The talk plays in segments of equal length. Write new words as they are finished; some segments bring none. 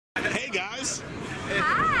Hey guys.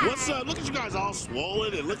 Hi. What's up? Look at you guys all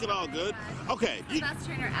swollen and looking all good. Okay. The best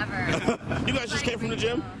trainer ever. You guys just came from the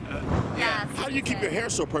gym? Yes. How do you keep your hair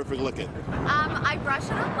so perfect looking? I brush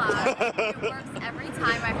it a lot. It works every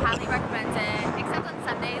time. I highly recommend it. Except on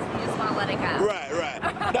Sundays, we just want to let it go. Right.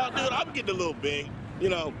 Now, dude, I'm getting a little big, you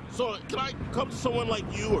know, so can I come to someone like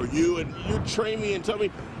you and you train me and tell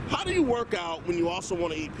me, how do you work out when you also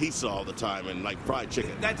want to eat pizza all the time and like fried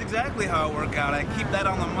chicken? That's exactly how I work out. I keep that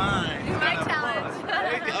on the mind. It's my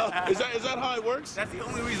challenge. Is that how it works? That's the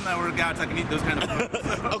only reason I work out, so I can eat those kind of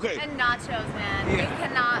foods. Okay. And nachos, man. Yeah. You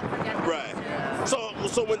cannot forget the Right. nachos.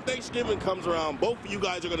 So when Thanksgiving comes around, both of you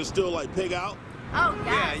guys are gonna still like pig out? Oh, yes.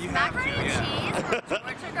 Yeah, you have Macaroni to, and yeah. cheese from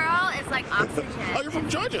Georgia Girl is like oxygen. Oh, you're from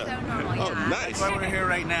Georgia? So normal, Oh, yeah. nice. That's why we're here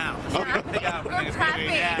right now. Yeah. Pick out for We're Thanksgiving, prepping.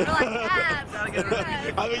 yeah. We're like, yes. Gotta get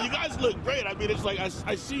ready. I mean, you guys look great. I mean, it's like I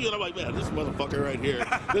see you and I'm like, man, this motherfucker right here.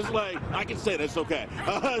 This is like, I can say that's okay.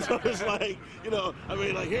 So it's like, you know, I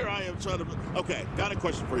mean, like here I am trying to. Okay, got a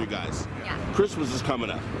question for you guys. Yeah. Christmas is coming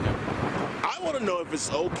up. I want to know if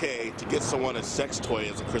it's okay to get someone a sex toy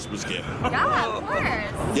as a Christmas gift. Yeah, of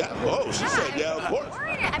course. Yeah. Oh, she said, yeah, of course.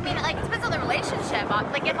 I mean, like, it depends on the relationship.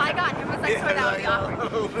 Like, if I got him a sex toy, that would be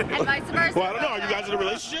awkward. And vice versa. Well, I don't know. Are you guys in a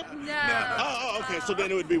relationship? No. Oh, okay. So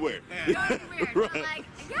then it would be weird. It would be weird. But, like,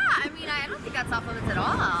 yeah, I mean, I don't think that's off limits at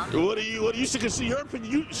all. What do you see your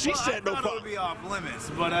opinion? She said no I thought it problem. would be off limits,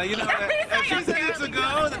 but you know, Everybody's if like, she said it's a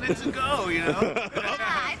go, then it's a go, you know? Yeah,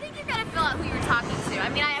 I think you gotta feel out who you're talking to. I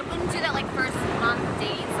mean, I wouldn't do that, like, first month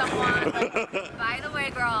dating someone. Like, by the way,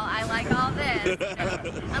 girl, I like all this. You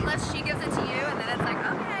know, unless she gives it to you, and then it's like,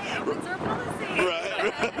 okay, opens her policy.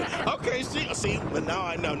 Right. Okay, see, but now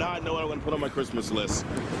I know what I'm going to put on my Christmas list.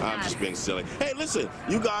 I'm just being silly. Hey, listen,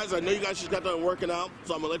 you guys, I know you guys just got done working out,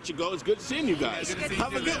 so I'm going to let you go. It's good seeing you guys. Yeah, good to see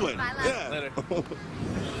Have you a good too. one. Bye, love. Yeah. Later.